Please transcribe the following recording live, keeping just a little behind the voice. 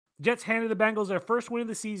Jets handed the Bengals their first win of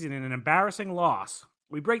the season in an embarrassing loss.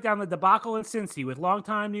 We break down the debacle in Cincy with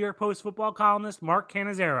longtime New York Post football columnist Mark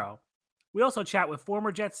Cannizzaro. We also chat with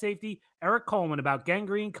former Jets safety Eric Coleman about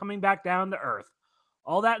Gangrene coming back down to earth.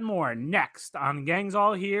 All that and more next on Gangs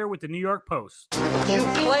All Here with the New York Post. You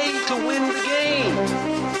play to win the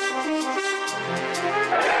game.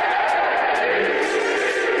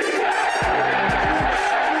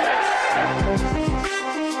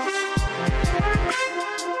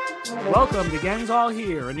 Welcome to Gangs All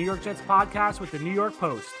Here, a New York Jets podcast with the New York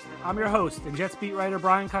Post. I'm your host and Jets beat writer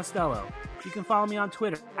Brian Costello. You can follow me on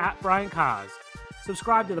Twitter at Brian Cos.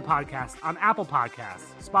 Subscribe to the podcast on Apple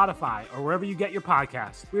Podcasts, Spotify, or wherever you get your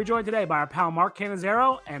podcasts. We are joined today by our pal Mark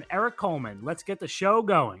Cannizzaro and Eric Coleman. Let's get the show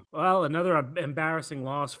going. Well, another embarrassing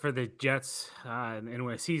loss for the Jets in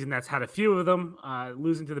a season that's had a few of them.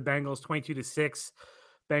 Losing to the Bengals 22-6.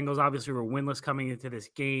 Bengals obviously were winless coming into this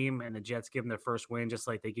game, and the Jets gave them their first win, just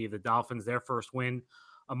like they gave the Dolphins their first win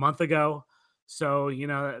a month ago. So,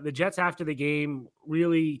 the Jets after the game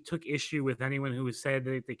really took issue with anyone who said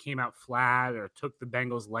that they came out flat or took the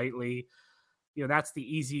Bengals lightly. That's the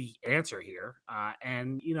easy answer here. I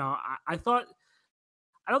don't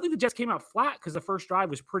think the Jets came out flat because the first drive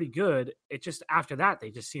was pretty good. It just, after that,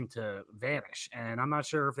 they just seemed to vanish. And I'm not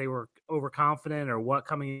sure if they were overconfident or what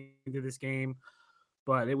coming into this game.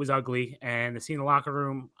 But it was ugly, and the scene in the locker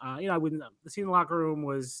room, the scene in the locker room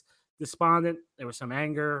was despondent. There was some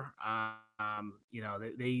anger.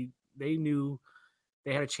 They knew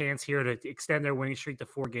they had a chance here to extend their winning streak to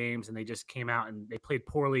 4 games, and they just came out and they played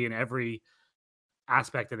poorly in every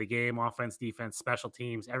aspect of the game: offense, defense, special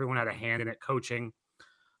teams. Everyone had a hand in it, coaching.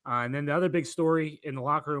 And then the other big story in the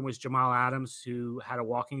locker room was Jamal Adams, who had a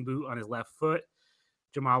walking boot on his left foot.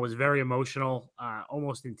 Jamal was very emotional,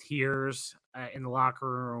 almost in tears in the locker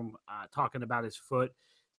room, talking about his foot.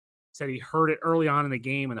 Said he hurt it early on in the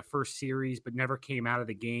game in the first series, but never came out of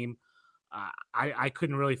the game. I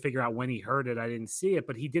couldn't really figure out when he hurt it. I didn't see it,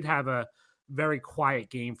 but he did have a very quiet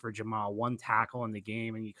game for Jamal. 1 tackle in the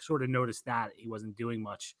game, and you sort of noticed that he wasn't doing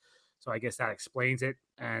much. So I guess that explains it.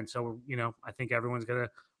 And so, I think everyone's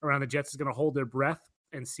around the Jets is going to hold their breath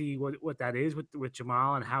and see what that is with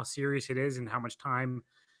Jamal and how serious it is and how much time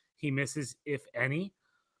he misses, if any.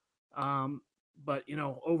 But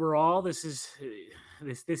overall, this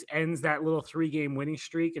ends that little 3-game winning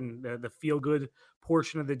streak, and the feel-good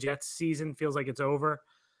portion of the Jets season feels like it's over.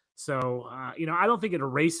 So, I don't think it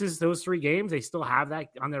erases those 3 games. They still have that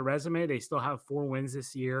on their resume. They still have 4 wins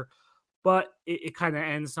this year. But it kind of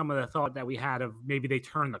ends some of the thought that we had of maybe they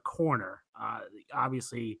turn the corner.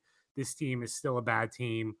 Obviously, this team is still a bad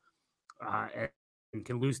team and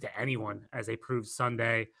can lose to anyone, as they proved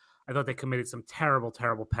Sunday. I thought they committed some terrible,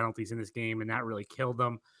 terrible penalties in this game, and that really killed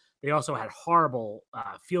them. They also had horrible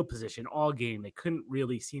field position all game. They couldn't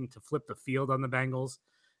really seem to flip the field on the Bengals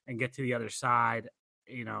and get to the other side,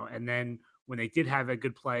 and then when they did have a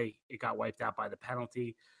good play, it got wiped out by the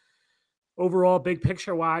penalty. Overall, big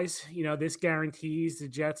picture-wise, this guarantees the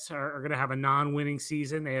Jets are going to have a non-winning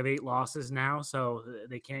season. They have 8 losses now, so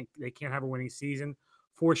they can't have a winning season.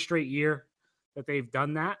 4th straight year that they've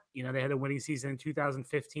done that. They had a winning season in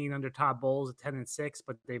 2015 under Todd Bowles at 10-6,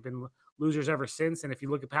 but they've been losers ever since. And if you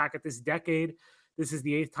look back at this decade, this is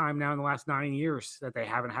the 8th time now in the last 9 years that they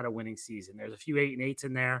haven't had a winning season. There's a few 8-8s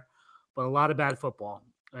in there, but a lot of bad football,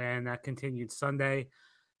 and that continued Sunday.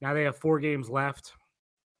 Now they have 4 games left.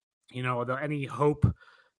 Any hope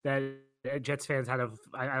that Jets fans had of,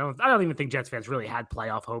 I don't even think Jets fans really had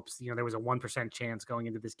playoff hopes. There was a 1% chance going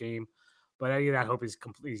into this game, but any of that hope is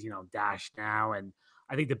completely, dashed now. And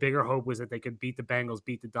I think the bigger hope was that they could beat the Bengals,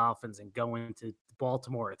 beat the Dolphins, and go into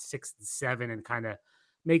Baltimore at 6-7 and kind of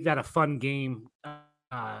make that a fun game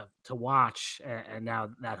to watch. And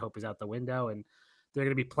now that hope is out the window, and they're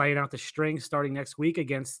going to be playing out the string starting next week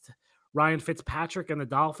against Ryan Fitzpatrick and the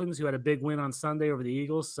Dolphins, who had a big win on Sunday over the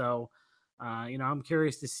Eagles. So, I'm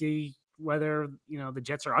curious to see whether, the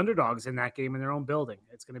Jets are underdogs in that game in their own building.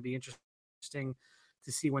 It's going to be interesting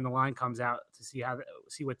to see when the line comes out to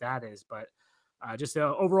see what that is. But just an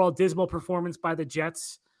overall dismal performance by the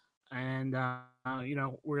Jets. And,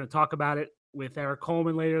 we're going to talk about it with Eric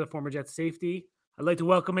Coleman later, the former Jets safety. I'd like to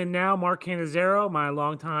welcome in now Mark Cannizzaro, my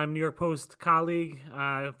longtime New York Post colleague,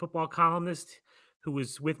 football columnist, who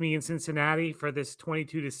was with me in Cincinnati for this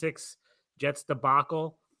 22-6 Jets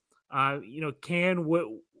debacle. Who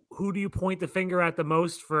do you point the finger at the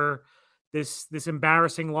most for this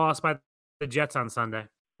embarrassing loss by the Jets on Sunday?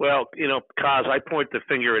 Well, Kaz, I point the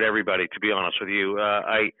finger at everybody, to be honest with you.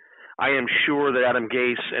 I am sure that Adam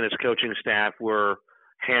Gase and his coaching staff were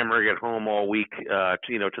hammering it home all week, to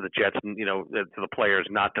the Jets and, to the players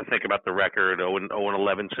not to think about the record,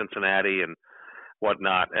 0-11 Cincinnati and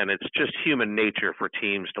whatnot. And it's just human nature for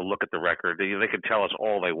teams to look at the record. They can tell us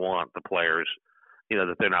all they want, the players,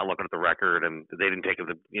 that they're not looking at the record and they didn't take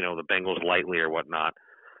the Bengals lightly or whatnot.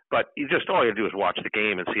 But all you do is watch the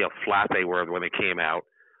game and see how flat they were when they came out.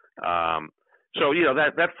 So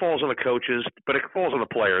that falls on the coaches, but it falls on the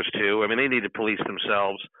players too. I mean, they need to police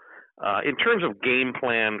themselves. In terms of game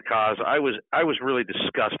plan, Kaz, I was really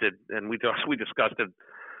disgusted, and we discussed it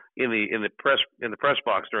in the press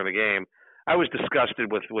box during the game. I was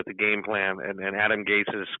disgusted with the game plan and Adam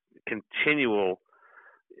Gase's continual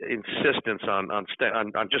insistence on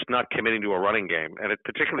just not committing to a running game, and it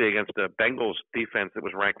particularly against the Bengals defense that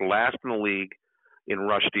was ranked last in the league in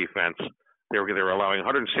rush defense. They were allowing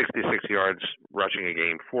 166 yards rushing a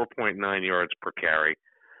game, 4.9 yards per carry.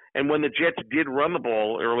 And when the Jets did run the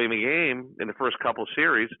ball early in the game in the first couple of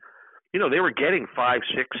series, they were getting 5,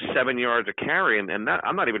 6, 7 yards a carry, and that,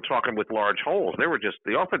 I'm not even talking with large holes. They were just,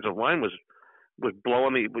 the offensive line was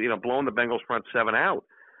blowing the Bengals front seven out,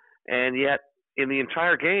 and yet in the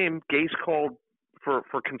entire game, Gase called for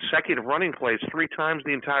consecutive running plays 3 times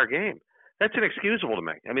the entire game. That's inexcusable to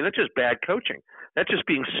me. I mean, that's just bad coaching. That's just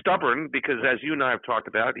being stubborn because, as you and I have talked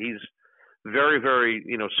about, he's very, very,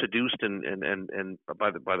 seduced and by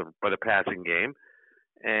the passing game,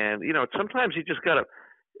 and sometimes you just gotta.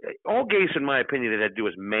 All Gase, in my opinion, had to do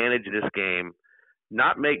is manage this game,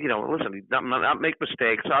 not make not make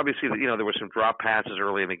mistakes. Obviously, there were some drop passes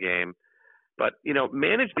early in the game, but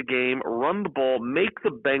manage the game, run the ball, make the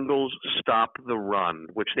Bengals stop the run,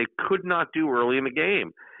 which they could not do early in the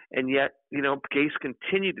game, and yet Gase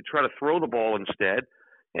continued to try to throw the ball instead,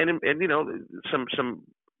 and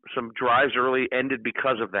some drives early ended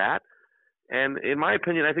because of that. And in my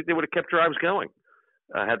opinion, I think they would have kept drives going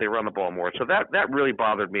had they run the ball more. So that really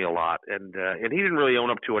bothered me a lot. And he didn't really own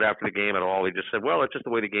up to it after the game at all. He just said, well, it's just the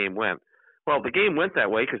way the game went. Well, the game went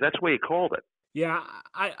that way because that's the way he called it. Yeah,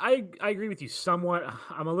 I agree with you somewhat.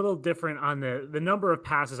 I'm a little different on the number of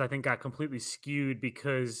passes. I think got completely skewed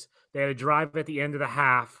because they had a drive at the end of the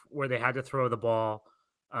half where they had to throw the ball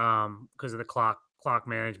because of the clock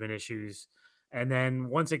management issues. And then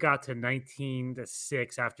once it got to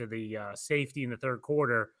 19-6 after the safety in the third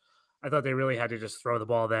quarter, I thought they really had to just throw the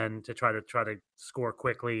ball then to try to score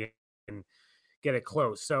quickly and get it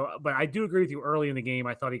close. So, but I do agree with you early in the game.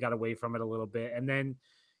 I thought he got away from it a little bit. And then,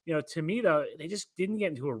 to me, though, they just didn't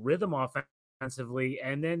get into a rhythm offensively.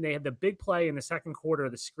 And then they had the big play in the second quarter,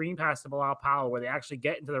 the screen pass to Bilal Powell, where they actually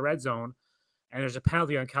get into the red zone. And there's a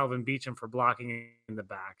penalty on Calvin Beachum for blocking in the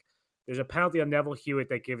back. There's a penalty on Neville Hewitt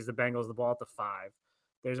that gives the Bengals the ball at the 5.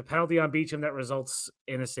 There's a penalty on Beachum that results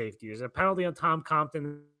in a safety. There's a penalty on Tom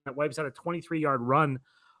Compton that wipes out a 23-yard run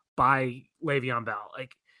by Le'Veon Bell.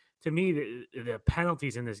 Like, to me, the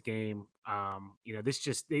penalties in this game,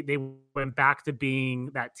 they went back to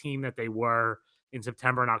being that team that they were in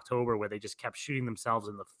September and October, where they just kept shooting themselves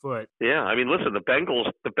in the foot. Yeah, I mean, listen, the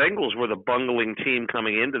Bengals were the bungling team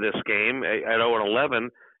coming into this game at 0-11.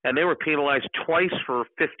 And they were penalized twice for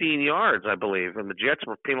 15 yards, I believe. And the Jets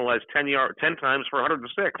were penalized 10 times for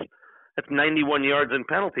 106. That's 91 yards in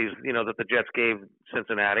penalties, that the Jets gave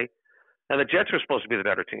Cincinnati. And the Jets were supposed to be the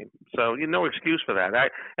better team. So no excuse for that.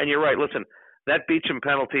 And you're right. Listen, that Beachum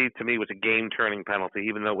penalty to me was a game-turning penalty,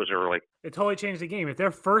 even though it was early. It totally changed the game. If they're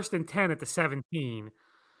 1st and 10 at the 17,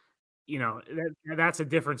 that's a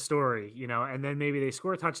different story, and then maybe they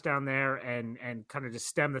score a touchdown there and kind of just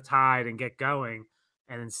stem the tide and get going.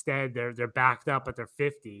 And instead, they're backed up at their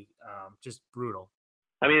 50. Just brutal.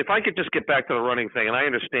 I mean, if I could just get back to the running thing, and I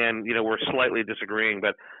understand, we're slightly disagreeing,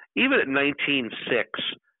 but even at 19-6,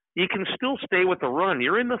 you can still stay with the run.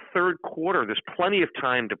 You're in the third quarter. There's plenty of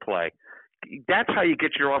time to play. That's how you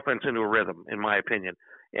get your offense into a rhythm, in my opinion.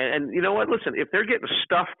 And you know what? Listen, if they're getting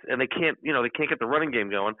stuffed and they can't get the running game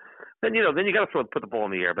going, then you got to put the ball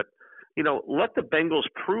in the air. But let the Bengals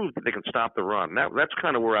prove that they can stop the run. That's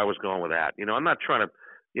kind of where I was going with that. I'm not trying to,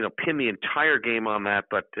 pin the entire game on that,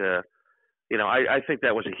 but I think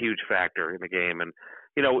that was a huge factor in the game. And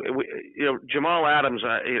Jamal Adams,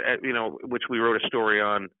 which we wrote a story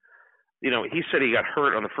on. He said he got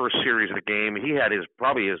hurt on the first series of the game. He had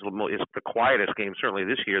the quietest game certainly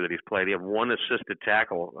this year that he's played. He had 1 assisted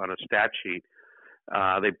tackle on a stat sheet.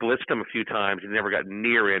 They blitzed him a few times. He never got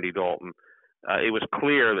near Andy Dalton. It was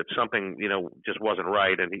clear that something, just wasn't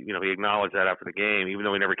right, and he acknowledged that after the game, even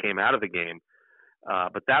though he never came out of the game.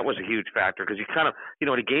 But that was a huge factor because you kind of, in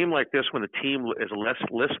a game like this when the team is less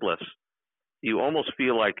listless, you almost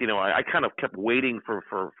feel like, I kind of kept waiting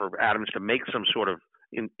for Adams to make some sort of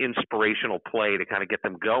inspirational play to kind of get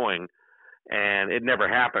them going. and it never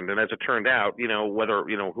happened. And as it turned out, whether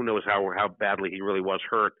who knows how badly he really was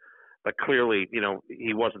hurt, but clearly,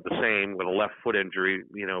 he wasn't the same with a left foot injury,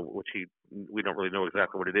 which we don't really know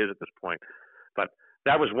exactly what it is at this point. But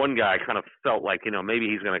that was one guy I kind of felt like, maybe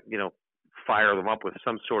he's going to, fire them up with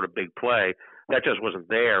some sort of big play. That just wasn't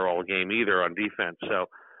there all game either on defense. So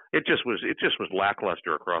it just was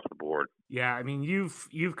lackluster across the board. Yeah, I mean,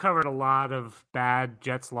 you've covered a lot of bad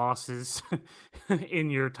Jets losses in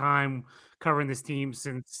your time covering this team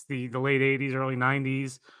since the late 80s, early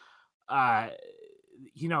 90s.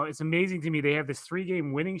 It's amazing to me they have this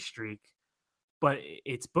 3-game winning streak, but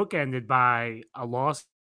it's bookended by a loss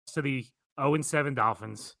to the 0-7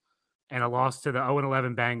 Dolphins and a loss to the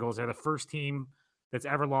 0-11 Bengals. They're the first team that's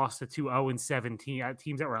ever lost to two 0-7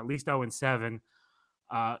 teams that were at least 0-7.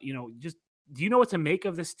 Just do you know what to make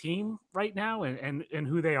of this team right now and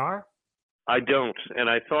who they are? I don't, and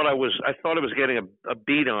I thought I was getting a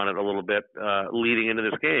beat on it a little bit leading into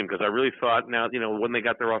this game, because I really thought now when they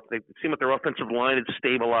got they seemed like their offensive line had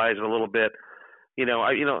stabilized a little bit. You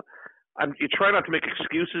try not to make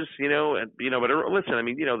excuses, but listen, I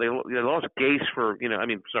mean, they lost Gase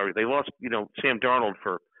they lost Sam Darnold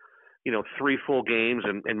for 3 full games,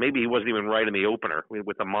 and maybe he wasn't even right in the opener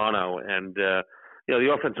with the mono, and the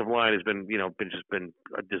offensive line has been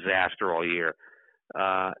a disaster all year.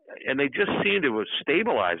 And they just seem to have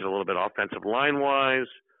stabilized a little bit offensive line wise.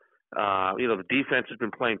 The defense has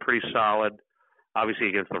been playing pretty solid. Obviously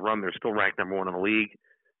against the run, they're still ranked number 1 in the league.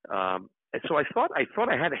 And so I thought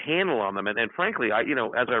I had a handle on them. And frankly,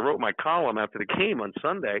 as I wrote my column after the game on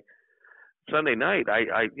Sunday night,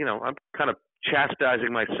 I'm kind of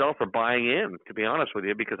chastising myself for buying in, to be honest with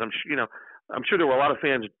you, because I'm sure there were a lot of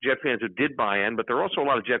Jet fans who did buy in, but there are also a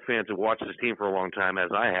lot of Jet fans who watched this team for a long time,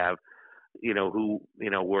 as I have, who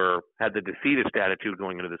had the defeatist attitude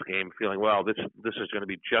going into this game, feeling, well, this is going to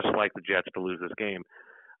be just like the Jets to lose this game.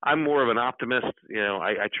 I'm more of an optimist.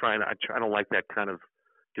 I try to like that kind of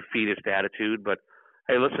defeatist attitude. But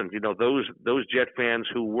hey, listen, those Jet fans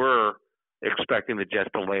who were expecting the Jets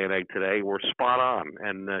to lay an egg today were spot on,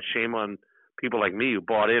 and shame on people like me who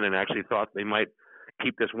bought in and actually thought they might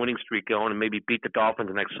keep this winning streak going and maybe beat the Dolphins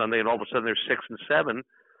next Sunday, and all of a sudden they're 6-7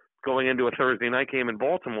 going into a Thursday night game in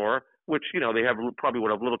Baltimore, which they probably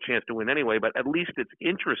would have little chance to win anyway. But at least it's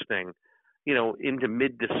interesting, into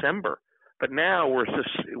mid-December. But now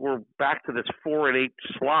we're back to this 4-8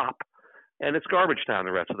 slop, and it's garbage time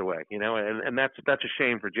the rest of the way, and that's a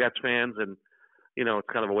shame for Jets fans, and it's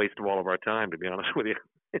kind of a waste of all of our time, to be honest with you.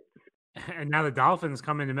 And now the Dolphins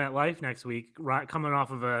come into MetLife next week, coming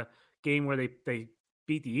off of a game where they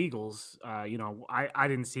beat the Eagles. I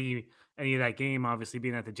didn't see any of that game, obviously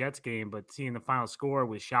being at the Jets game, but seeing the final score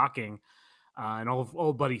was shocking. And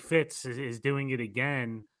old buddy Fitz is doing it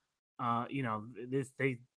again. Jets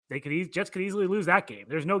could easily lose that game.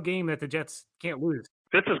 There's no game that the Jets can't lose.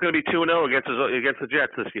 Fitz is going to be 2-0 against the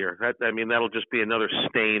Jets this year. That'll just be another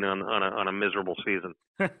stain on a miserable season.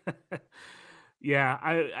 Yeah,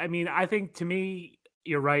 I think, to me,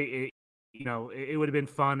 you're right. It would have been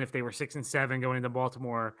fun if they were 6-7 going into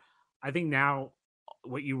Baltimore. I think now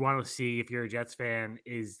what you want to see if you're a Jets fan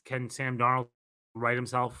is, can Sam Darnold right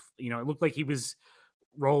himself? It looked like he was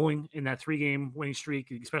rolling in that 3-game winning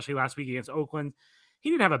streak, especially last week against Oakland. He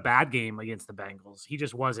didn't have a bad game against the Bengals. He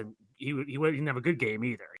just wasn't. He didn't have a good game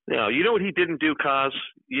either. No, you know what he didn't do, Kaz?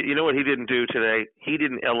 You know what he didn't do today? He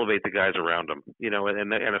didn't elevate the guys around him.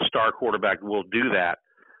 And a star quarterback will do that.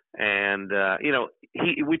 And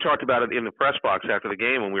we talked about it in the press box after the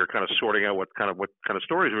game when we were kind of sorting out what kind of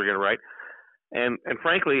stories we were going to write. And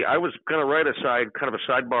frankly, I was going to write a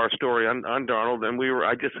sidebar story on Darnold, and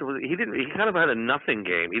he kind of had a nothing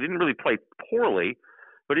game. He didn't really play poorly,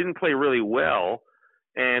 but he didn't play really well.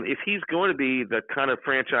 And if he's going to be the kind of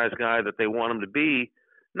franchise guy that they want him to be,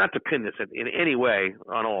 not to pin this in any way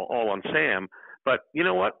all on Sam, but you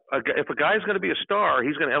know what? If a guy's going to be a star,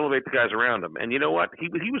 he's going to elevate the guys around him. And you know what? He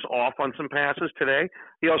was off on some passes today.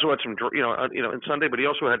 He also had some, in Sunday, but he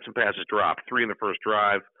also had some passes dropped. 3 in the first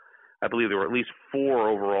drive. I believe there were at least 4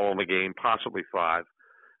 overall in the game, possibly 5.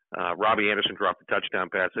 Robbie Anderson dropped a touchdown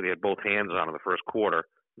pass that he had both hands on in the first quarter,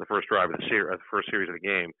 the first drive of the first series of the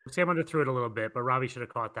game. Sam underthrew it a little bit, but Robbie should have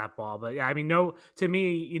caught that ball. But yeah, to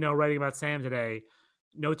me, writing about Sam today,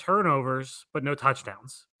 no turnovers, but no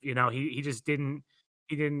touchdowns. He just didn't.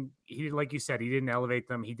 He didn't, like you said, he didn't elevate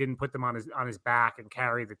them. He didn't put them on his back and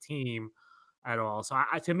carry the team at all. So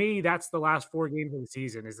to me, that's the last 4 games of the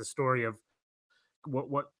season is the story of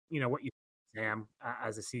what you Sam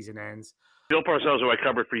as the season ends. Bill Parcells, who I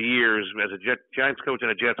covered for years as a Giants coach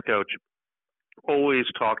and a Jets coach, always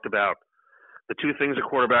talked about the two things that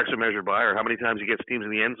quarterbacks are measured by are how many times he gets teams in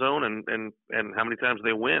the end zone and how many times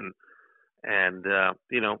they win. And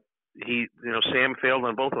Sam failed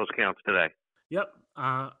on both those counts today. Yep.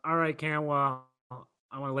 All right, Cam. Well,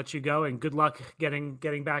 I want to let you go, and good luck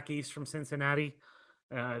getting back east from Cincinnati.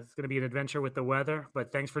 It's going to be an adventure with the weather,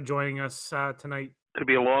 but thanks for joining us tonight. Could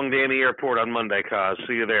be a long day in the airport on Monday, Kaz.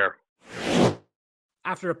 See you there.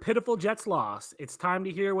 After a pitiful Jets loss, it's time to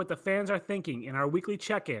hear what the fans are thinking in our weekly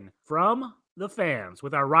check-in from the fans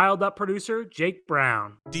with our riled-up producer, Jake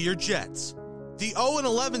Brown. Dear Jets, the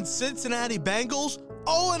 0-11 Cincinnati Bengals,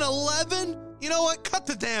 0-11? You know what? Cut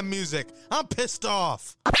the damn music. I'm pissed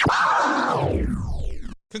off.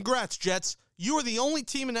 Congrats, Jets. You are the only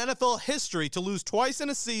team in NFL history to lose twice in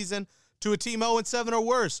a season to a team 0-7 or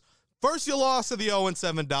worse. First, you lost to the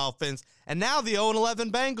 0-7 Dolphins, and now the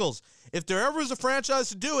 0-11 Bengals. If there ever is a franchise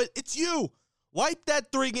to do it, it's you. Wipe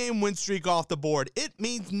that 3-game win streak off the board. It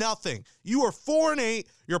means nothing. You are 4-8.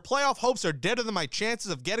 Your playoff hopes are deader than my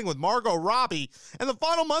chances of getting with Margot Robbie, and the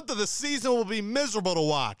final month of the season will be miserable to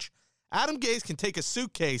watch. Adam Gase can take a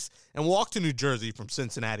suitcase and walk to New Jersey from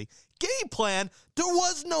Cincinnati. Game plan? There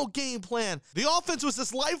was no game plan. The offense was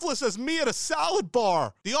as lifeless as me at a salad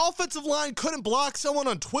bar. The offensive line couldn't block someone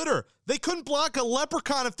on Twitter. They couldn't block a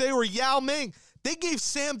leprechaun if they were Yao Ming. They gave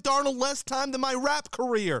Sam Darnold less time than my rap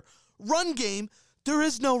career. Run game? There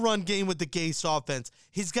is no run game with the Gase offense.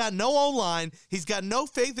 He's got no O-line, he's got no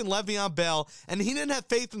faith in Le'Veon Bell, and he didn't have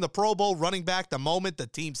faith in the Pro Bowl running back the moment the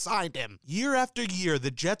team signed him. Year after year,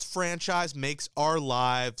 the Jets franchise makes our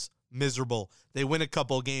lives miserable. They win a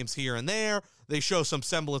couple of games here and there, they show some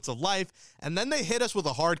semblance of life, and then they hit us with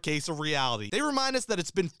a hard case of reality. They remind us that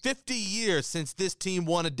it's been 50 years since this team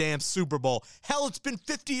won a damn Super Bowl. Hell, it's been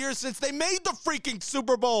 50 years since they made the freaking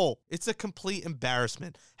Super Bowl. It's a complete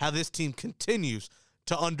embarrassment how this team continues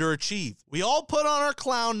to underachieve. We all put on our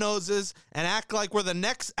clown noses and act like we're the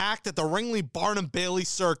next act at the Ringley Barnum Bailey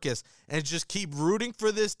Circus and just keep rooting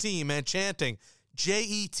for this team and chanting,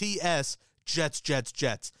 Jets, Jets, Jets,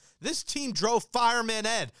 Jets. This team drove Fireman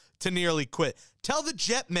Ed to nearly quit. Tell the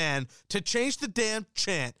Jet Man to change the damn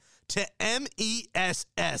chant to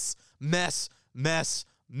MESS, mess, mess,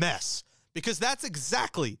 mess. Because that's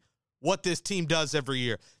exactly what this team does every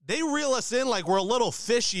year. They reel us in like we're a little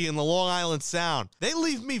fishy in the Long Island Sound. They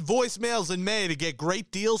leave me voicemails in May to get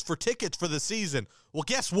great deals for tickets for the season. Well,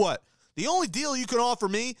 guess what? The only deal you can offer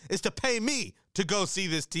me is to pay me to go see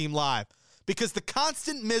this team live. Because the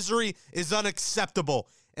constant misery is unacceptable,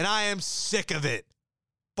 and I am sick of it.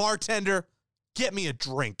 Bartender, get me a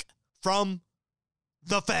drink from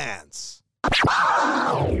the fans.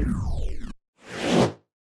 I'd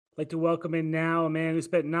like to welcome in now a man who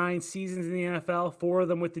spent 9 seasons in the NFL, 4 of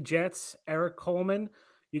them with the Jets, Eric Coleman.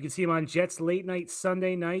 You can see him on Jets late night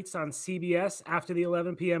Sunday nights on CBS after the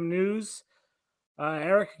 11 p.m. news.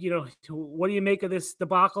 Eric, what do you make of this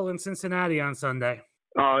debacle in Cincinnati on Sunday?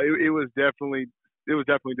 It was definitely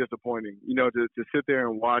disappointing. To sit there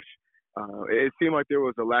and watch. It seemed like there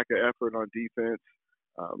was a lack of effort on defense.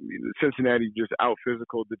 Cincinnati just out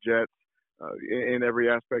physical the Jets in every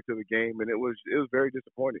aspect of the game, and it was very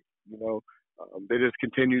disappointing. They just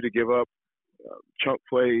continue to give up chunk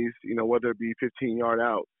plays. Whether it be 15-yard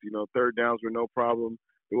outs. Third downs were no problem.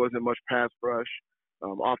 There wasn't much pass rush.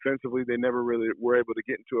 Offensively, they never really were able to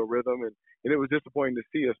get into a rhythm, and it was disappointing to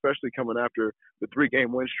see, especially coming after the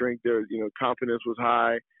 3-game win streak. Their confidence was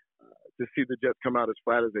high. To see the Jets come out as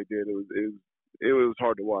flat as they did, it was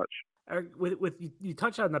hard to watch. With you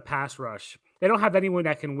touched on the pass rush. They don't have anyone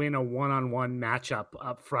that can win a one-on-one matchup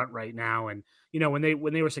up front right now. And when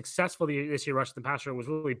they were successful this year, rushing the passer was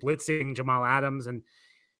really blitzing Jamal Adams, and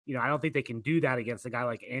I don't think they can do that against a guy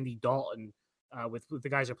like Andy Dalton with the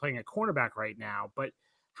guys who are playing at cornerback right now. But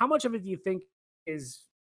how much of it do you think is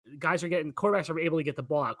quarterbacks are able to get the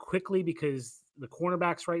ball out quickly because the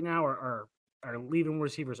cornerbacks right now are leaving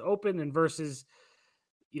receivers open, and versus,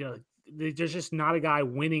 there's just not a guy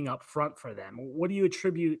winning up front for them? What do you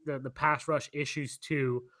attribute the pass rush issues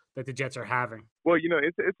to that the Jets are having? Well,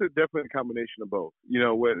 it's a definite combination of both.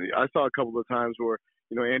 When I saw a couple of times where,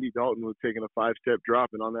 Andy Dalton was taking a 5-step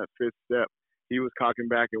drop, and on that 5th step, he was cocking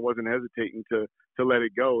back and wasn't hesitating to let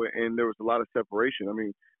it go. And there was a lot of separation. I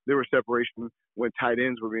mean, there was separation when tight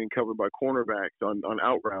ends were being covered by cornerbacks on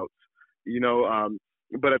out routes,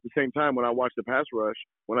 but at the same time, when I watch the pass rush,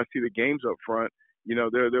 when I see the games up front,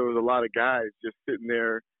 there was a lot of guys just sitting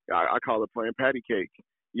there. I call it playing patty cake.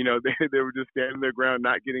 They were just standing their ground,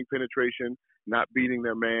 not getting penetration, not beating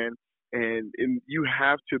their man. And you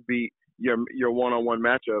have to beat your one-on-one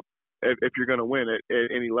matchup if you're going to win at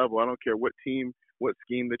any level. I don't care what team, what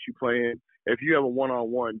scheme that you play in. if you have a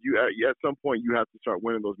one-on-one, you at some point you have to start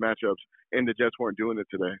winning those matchups, and the Jets weren't doing it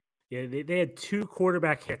today. Yeah, they had 2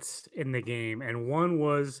 quarterback hits in the game, and one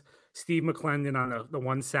was Steve McClendon on the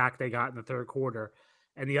one sack they got in the third quarter,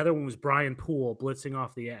 and the other one was Brian Poole blitzing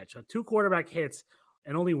off the edge. So 2 quarterback hits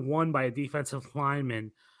and only one by a defensive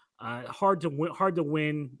lineman. Hard to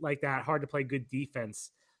win like that. Hard to play good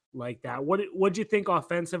defense like that. What'd you think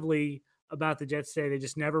offensively about the Jets today? They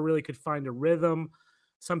just never really could find a rhythm.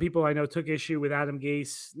 Some people I know took issue with Adam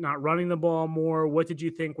Gase not running the ball more. What did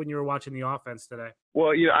you think when you were watching the offense today?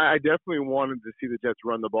 Well, I definitely wanted to see the Jets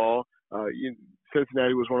run the ball.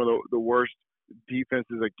 Cincinnati was one of the worst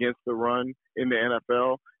defenses against the run in the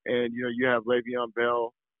NFL. And, you have Le'Veon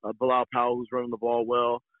Bell, Bilal Powell, who's running the ball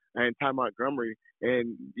well, and Ty Montgomery.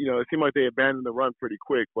 And, it seemed like they abandoned the run pretty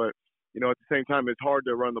quick. But, at the same time, it's hard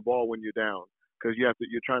to run the ball when you're down because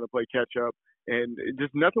you're trying to play catch up. And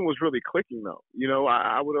just nothing was really clicking, though.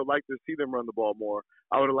 I would have liked to see them run the ball more.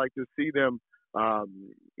 I would have liked to see them,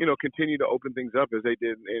 continue to open things up as they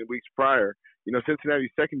did in weeks prior.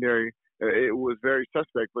 Cincinnati's secondary, it was very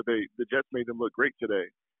suspect, but the Jets made them look great today.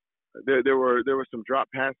 There were some drop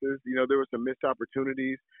passes. There were some missed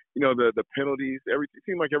opportunities. The penalties. It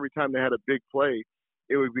seemed like every time they had a big play,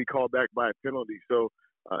 it would be called back by a penalty. So,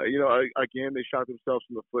 again, they shot themselves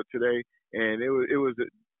in the foot today, and it was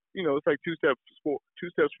it's like two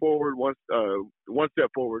steps forward, one step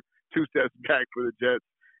forward, 2 steps back for the Jets,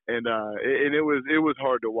 and it was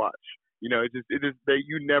hard to watch. You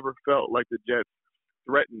never felt like the Jets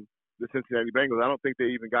threatened the Cincinnati Bengals. I don't think they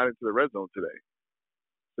even got into the red zone today.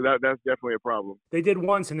 So that's definitely a problem. They did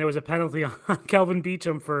once, and there was a penalty on Kelvin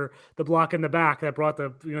Beachum for the block in the back that brought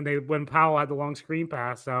when Powell had the long screen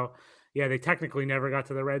pass. So yeah, they technically never got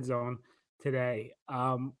to the red zone today.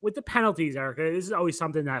 With the penalties, Erica, this is always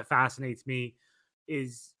something that fascinates me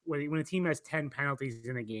is when a team has 10 penalties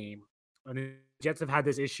in a game. And the Jets have had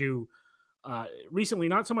this issue recently,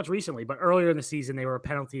 not so much recently, but earlier in the season, they were a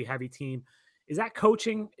penalty heavy team. Is that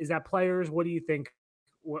coaching? Is that players? What do you think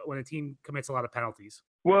when a team commits a lot of penalties?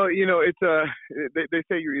 Well, it's they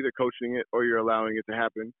say you're either coaching it or you're allowing it to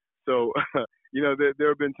happen. So, there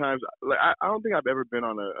have been times like I don't think I've ever been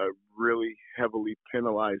on a really heavily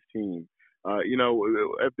penalized team.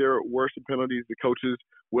 If there were some penalties, the coaches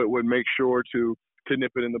would make sure to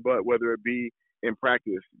nip it in the butt, whether it be in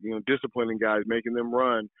practice, disciplining guys, making them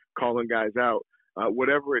run, calling guys out,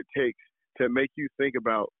 whatever it takes to make you think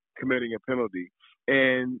about committing a penalty.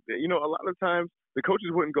 And, a lot of times the coaches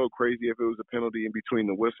wouldn't go crazy if it was a penalty in between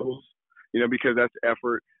the whistles, because that's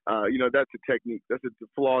effort. That's a technique. That's a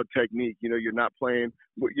flawed technique. You're not playing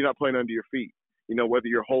under your feet. Whether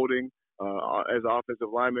you're holding as an offensive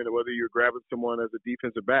lineman or whether you're grabbing someone as a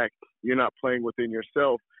defensive back, you're not playing within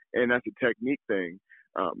yourself, and that's a technique thing.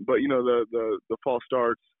 But the false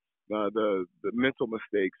starts, the mental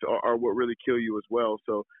mistakes are what really kill you as well.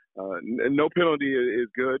 So no penalty is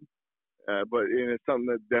good. But it's something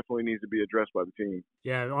that definitely needs to be addressed by the team.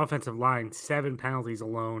 Yeah, the offensive line, 7 penalties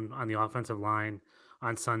alone on the offensive line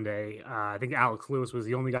on Sunday. I think Alex Lewis was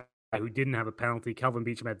the only guy who didn't have a penalty. Kelvin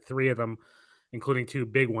Beachum had 3 of them, including 2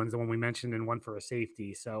 big ones, the one we mentioned and one for a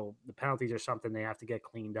safety. So the penalties are something they have to get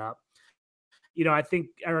cleaned up. I think,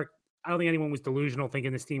 Eric, I don't think anyone was delusional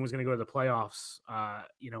thinking this team was going to go to the playoffs,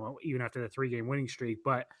 even after the 3-game winning streak.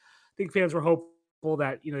 But I think fans were hopeful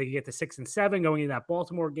that, they could get to 6-7 going into that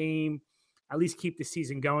Baltimore game, at least keep the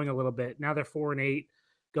season going a little bit. Now they're 4-8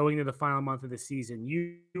 going into the final month of the season.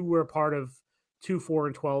 You were a part of 2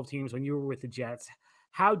 4-12 teams when you were with the Jets.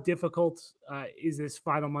 How difficult is this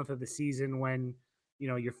final month of the season when,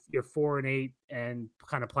 you're 4-8 and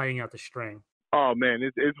kind of playing out the string? Oh man,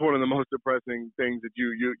 it's one of the most depressing things that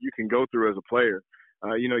you can go through as a player.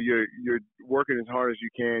 You're working as hard as you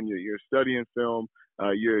can. You're studying film.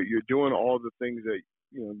 You're doing all the things that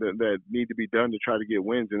that need to be done to try to get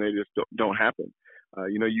wins, and they just don't happen.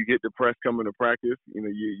 You get depressed coming to practice.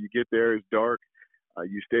 You get there, it's dark.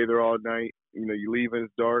 You stay there all night. You leave and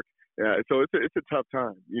it's dark. So it's a tough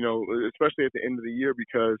time. Especially at the end of the year,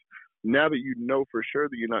 because now that you know for sure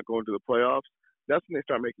that you're not going to the playoffs, that's when they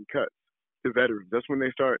start making cuts to veterans. That's when they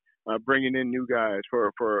start bringing in new guys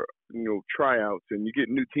for tryouts, and you get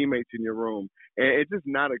new teammates in your room. And it's just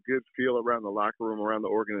not a good feel around the locker room, around the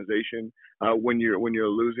organization when you're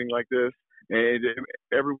losing like this. And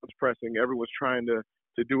everyone's pressing, everyone's trying to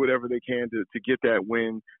do whatever they can to get that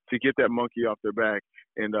win, to get that monkey off their back.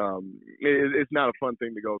 And it's not a fun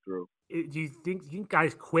thing to go through. Do you think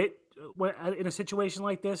guys quit in a situation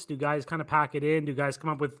like this? Do guys kind of pack it in? Do guys come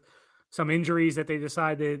up with some injuries that they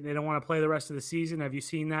decide they don't want to play the rest of the season? Have you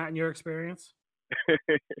seen that in your experience?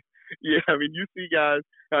 Yeah, I mean, you see guys,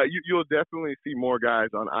 you'll definitely see more guys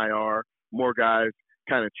on IR more guys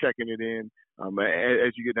kind of checking it in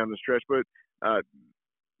as you get down the stretch. But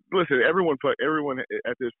listen, everyone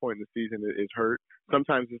at this point in the season is hurt.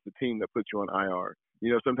 Sometimes it's the team that puts you on IR.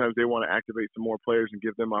 Sometimes they want to activate some more players and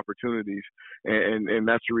give them opportunities, and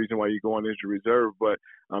that's the reason why you go on injury reserve. But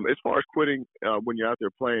as far as quitting when you're out there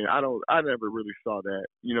playing, I never really saw that.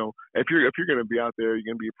 If you're going to be out there, you're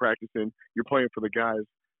going to be practicing, you're playing for the guys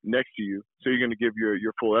next to you, so you're going to give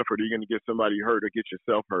your full effort. You're going to get somebody hurt or get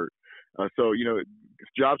yourself hurt. So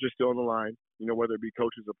jobs are still on the line. Whether it be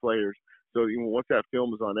coaches or players. So once that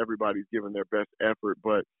film is on, everybody's giving their best effort.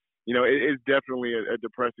 But it's definitely a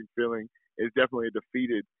depressing feeling. It's definitely a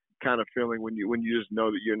defeated kind of feeling when you just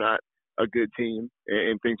know that you're not a good team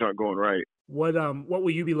and things aren't going right. What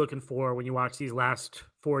will you be looking for when you watch these last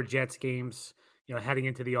 4 Jets games? Heading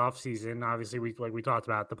into the offseason, obviously we talked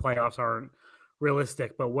about, the playoffs aren't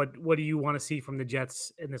realistic, but what do you want to see from the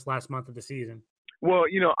Jets in this last month of the season? Well,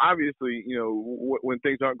 obviously, when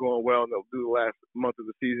things aren't going well and they'll do the last month of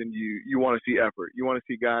the season, you want to see effort. You want to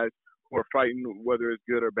see guys who are fighting, whether it's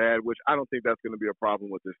good or bad, which I don't think that's going to be a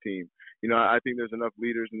problem with this team. I think there's enough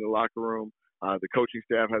leaders in the locker room. The coaching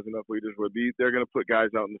staff has enough leaders where they're going to put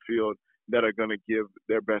guys out in the field that are going to give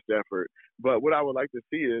their best effort. But what I would like to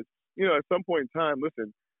see is, at some point in time,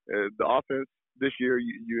 listen, the offense this year,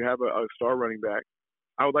 you have a star running back.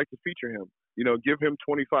 I would like to feature him. Give him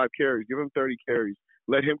 25 carries, give him 30 carries,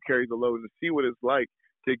 let him carry the load and see what it's like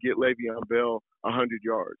to get Le'Veon Bell 100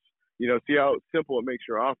 yards. See how simple it makes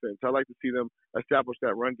your offense. I'd like to see them establish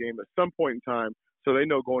that run game at some point in time so they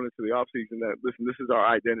know going into the offseason that, listen, this is our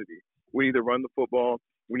identity. We need to run the football.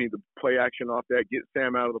 We need to play action off that, get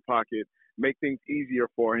Sam out of the pocket, make things easier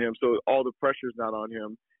for him so all the pressure's not on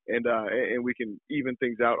him, and we can even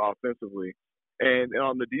things out offensively. And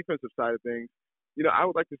on the defensive side of things, I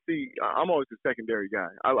would like to see – I'm always a secondary guy.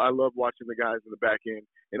 I love watching the guys in the back end.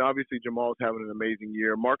 And obviously Jamal's having an amazing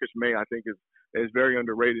year. Marcus May, I think, is very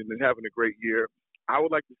underrated and is having a great year. I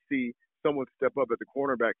would like to see someone step up at the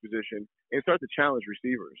cornerback position and start to challenge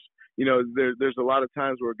receivers. There's a lot of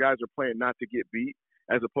times where guys are playing not to get beat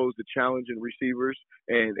as opposed to challenging receivers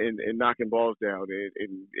and knocking balls down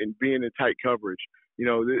and being in tight coverage.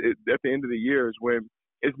 At the end of the year is when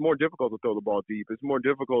it's more difficult to throw the ball deep. It's more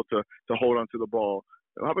difficult to hold on to the ball.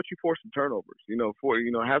 How about you force some turnovers?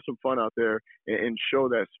 Have some fun out there and show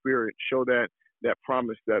that spirit, show that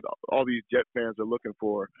promise that all these Jet fans are looking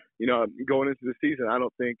for. Going into the season, I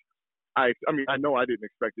don't think I know I didn't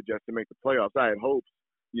expect the Jets to make the playoffs. I had hopes,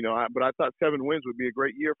 but I thought 7 wins would be a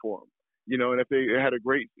great year for them. And if they had a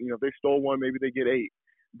great, if they stole one, maybe they get 8.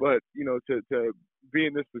 But, to be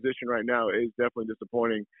in this position right now is definitely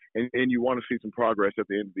disappointing, and you want to see some progress at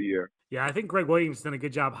the end of the year. Yeah, I think Greg Williams done a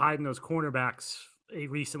good job hiding those cornerbacks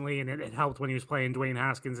recently, and it helped when he was playing Dwayne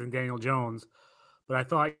Haskins and Daniel Jones. But I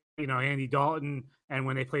thought, Andy Dalton, and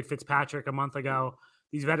when they played Fitzpatrick a month ago,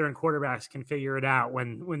 these veteran quarterbacks can figure it out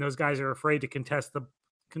when those guys are afraid to contest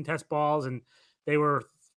balls, and they were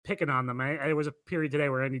picking on them. There was a period today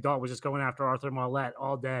where Andy Dalton was just going after Arthur Marlette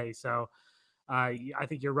all day. So I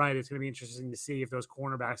think you're right. It's going to be interesting to see if those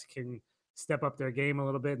cornerbacks can step up their game a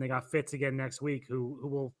little bit. And they got Fitz again next week who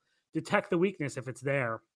will detect the weakness if it's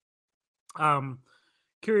there.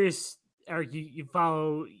 Curious, Eric,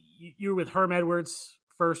 you're with Herm Edwards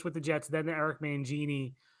first with the Jets, then Eric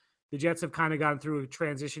Mangini. The Jets have kind of gone through a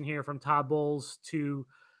transition here from Todd Bowles to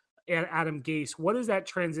Adam Gase. What is that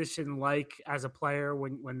transition like as a player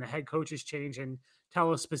when the head coaches change? And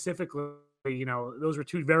tell us specifically, those were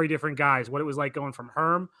 2 very different guys, what it was like going from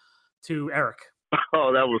Herm to Eric.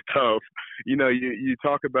 Oh, that was tough. You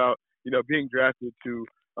talk about, being drafted to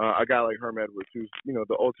a guy like Herm Edwards, who's,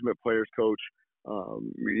 the ultimate players coach.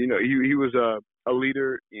 He was a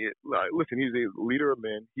leader. Listen, he's a leader of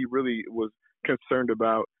men. He really was concerned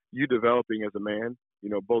about you developing as a man,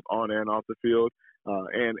 both on and off the field,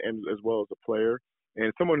 and as well as a player,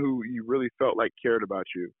 and someone who you really felt like cared about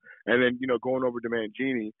you. And then, going over to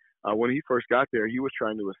Mangini, when he first got there, he was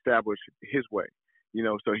trying to establish his way,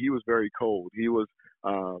 so he was very cold. He was,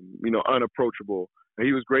 unapproachable. And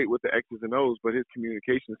he was great with the X's and O's, but his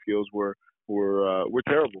communication skills were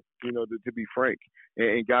terrible, to be frank.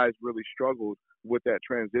 And guys really struggled with that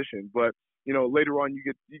transition. But, later on you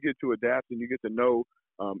get to adapt and you get to know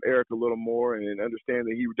Eric a little more and understand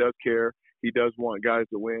that he does care. He does want guys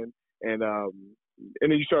to win. And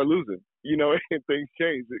then you start losing, and things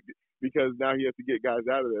change because now he has to get guys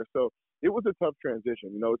out of there. So it was a tough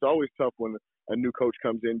transition. It's always tough when a new coach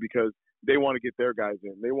comes in because they want to get their guys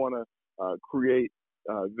in. They want to create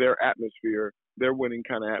their atmosphere, their winning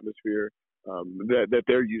kind of atmosphere that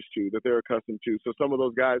they're used to, that they're accustomed to. So some of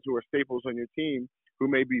those guys who are staples on your team, who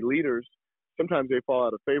may be leaders, sometimes they fall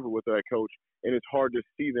out of favor with that coach, and it's hard to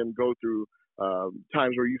see them go through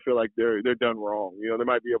times where you feel like they're done wrong. You know, there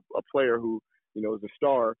might be a player who, you know, is a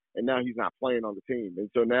star, and now he's not playing on the team. And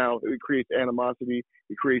so now it creates animosity,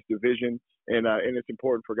 it creates division, and it's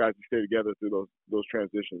important for guys to stay together through those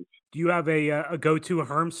transitions. Do you have a go-to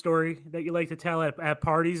Herm story that you like to tell at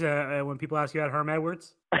parties when people ask you about Herm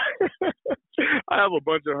Edwards? I have a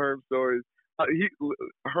bunch of Herm stories.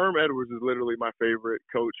 Herm Edwards is literally my favorite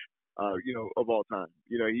coach, you know, of all time.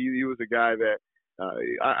 You know, he was a guy that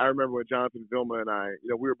I remember when Jonathan Vilma and I, you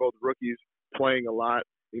know, we were both rookies playing a lot,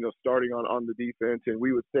 you know, starting on the defense, and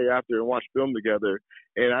we would stay after and watch film together.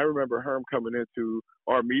 And I remember Herm coming into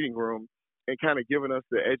our meeting room and kind of giving us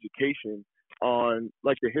the education on,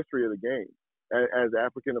 like, the history of the game as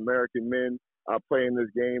African-American men playing this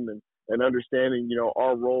game and understanding, you know,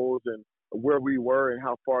 our roles and where we were and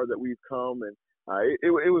how far that we've come. And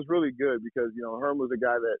it was really good because, you know, Herm was a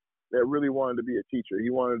guy that really wanted to be a teacher. He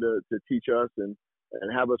wanted to teach us and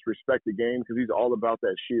have us respect the game because he's all about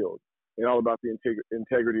that shield and all about the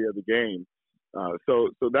integrity of the game. So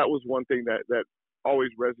that was one thing that always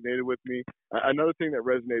resonated with me. Another thing that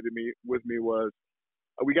resonated with me was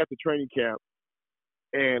we got to training camp,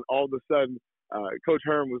 and all of a sudden Coach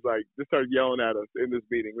Herm was like, just started yelling at us in this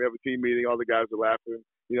meeting. We have a team meeting. All the guys are laughing,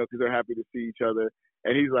 you know, because they're happy to see each other.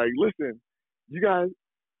 And he's like, listen, you guys,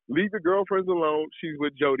 leave your girlfriends alone. She's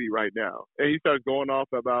with Jody right now. And he starts going off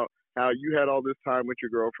about how you had all this time with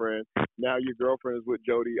your girlfriend. Now your girlfriend is with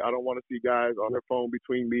Jody. I don't want to see guys on their phone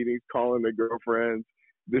between meetings calling their girlfriends.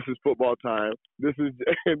 This is football time. This is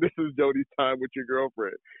Jody's time with your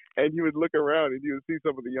girlfriend. And you would look around and you would see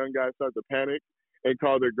some of the young guys start to panic and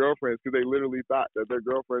call their girlfriends because they literally thought that their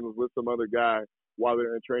girlfriend was with some other guy while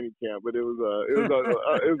they're in training camp. But it was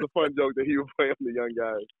a fun joke that he would play on the young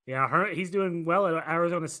guys. Yeah, he's doing well at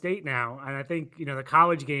Arizona State now, and I think, you know, the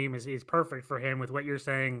college game is perfect for him with what you're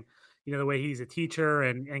saying. You know, the way he's a teacher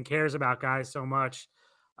and cares about guys so much.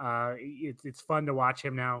 It's fun to watch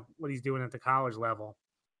him now, what he's doing at the college level.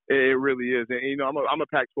 It really is. And, you know, I'm a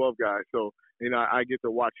Pac-12 guy, so, you know, I get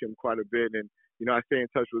to watch him quite a bit. And, you know, I stay in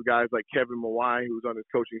touch with guys like Kevin Mawai, who's on his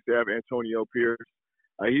coaching staff, Antonio Pierce.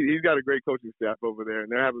 He's got a great coaching staff over there,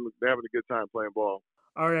 and they're having a good time playing ball.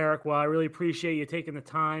 All right, Eric. Well, I really appreciate you taking the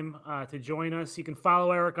time to join us. You can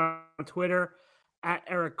follow Eric on Twitter at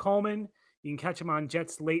Eric Coleman. You can catch him on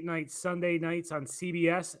Jets late night Sunday nights on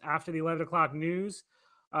CBS after the 11 o'clock news.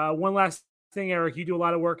 One last thing, Eric, you do a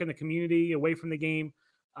lot of work in the community away from the game.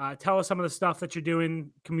 Tell us some of the stuff that you're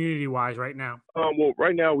doing community-wise right now. Well,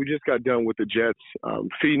 right now we just got done with the Jets,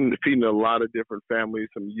 feeding a lot of different families,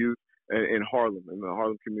 some youth in Harlem, in the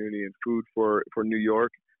Harlem community, and food for New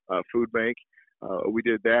York Food Bank. We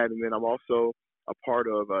did that, and then I'm also a part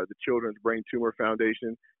of the Children's Brain Tumor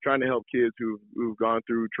Foundation, trying to help kids who've gone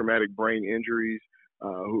through traumatic brain injuries,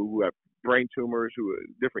 who have brain tumors, who have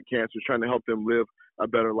different cancers, trying to help them live a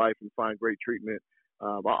better life and find great treatment.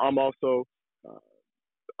 I'm also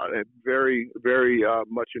very, very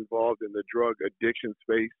much involved in the drug addiction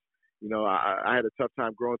space. You know, I had a tough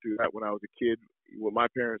time growing through that when I was a kid with my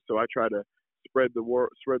parents, so I try to spread the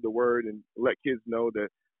word and let kids know that,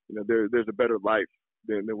 you know, there's a better life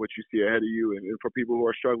than what you see ahead of you. And for people who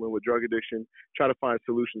are struggling with drug addiction, try to find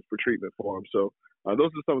solutions for treatment for them. So those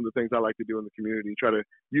are some of the things I like to do in the community, try to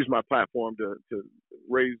use my platform to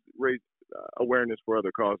raise awareness for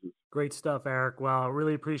other causes. Great stuff, Eric. Well, I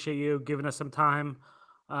really appreciate you giving us some time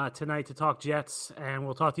tonight to talk Jets, and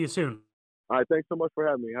we'll talk to you soon. All right, thanks so much for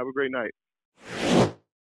having me. Have a great night.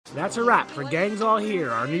 That's a wrap for Gangs All Here,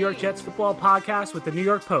 our New York Jets football podcast with the New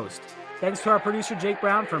York Post. Thanks to our producer, Jake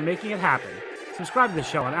Brown, for making it happen. Subscribe to the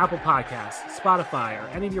show on Apple Podcasts, Spotify, or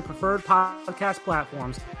any of your preferred podcast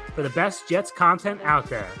platforms for the best Jets content out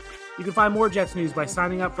there. You can find more Jets news by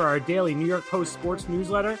signing up for our daily New York Post sports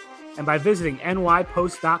newsletter and by visiting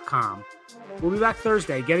nypost.com. We'll be back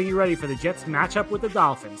Thursday getting you ready for the Jets matchup with the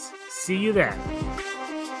Dolphins. See you then.